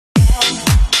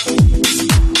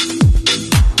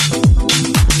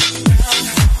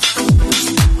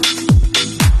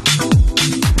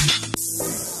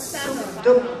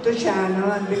To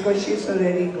Shannon, because she's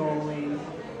already going.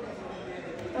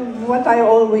 What I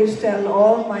always tell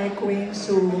all my queens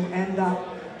who end up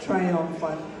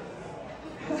triumphant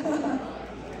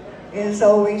is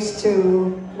always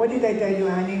to, what did I tell you,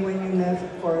 Annie, when you left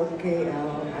for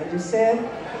KL? I just said,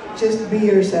 just be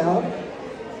yourself.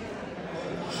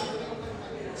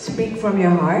 Speak from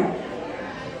your heart.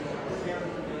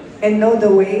 And know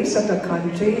the ways of the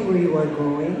country where you are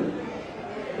going.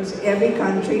 Because every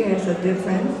country has a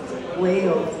different way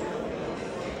of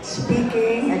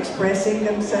speaking, expressing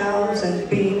themselves, and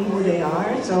being who they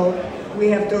are. So we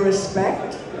have to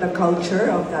respect the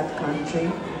culture of that country.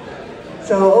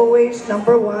 So always,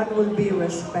 number one will be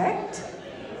respect.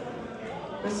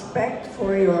 Respect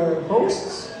for your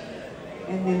hosts.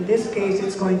 And in this case,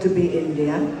 it's going to be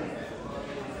Indian.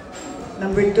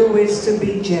 Number two is to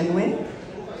be genuine.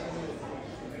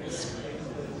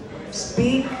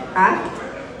 Speak, act,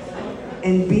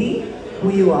 and be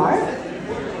who you are,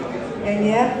 and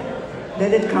yet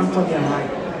let it come from your heart.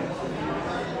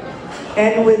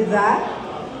 And with that,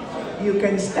 you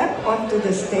can step onto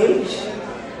the stage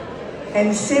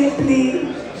and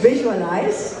simply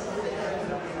visualize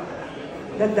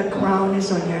that the crown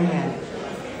is on your head.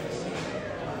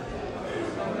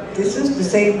 This is the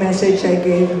same message I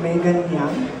gave Megan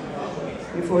Young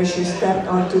before she stepped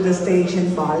onto the stage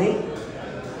in Bali.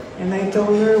 And I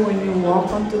told her, when you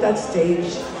walk onto that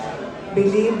stage,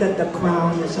 believe that the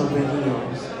crown is already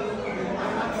yours.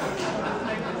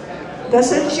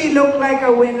 Doesn't she look like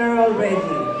a winner already?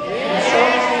 Yes. So,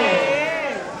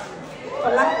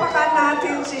 palakpakan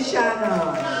natin si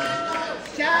Shannon.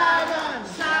 Shannon!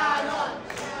 Shannon!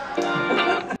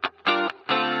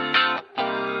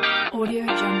 Audio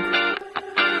Jungle.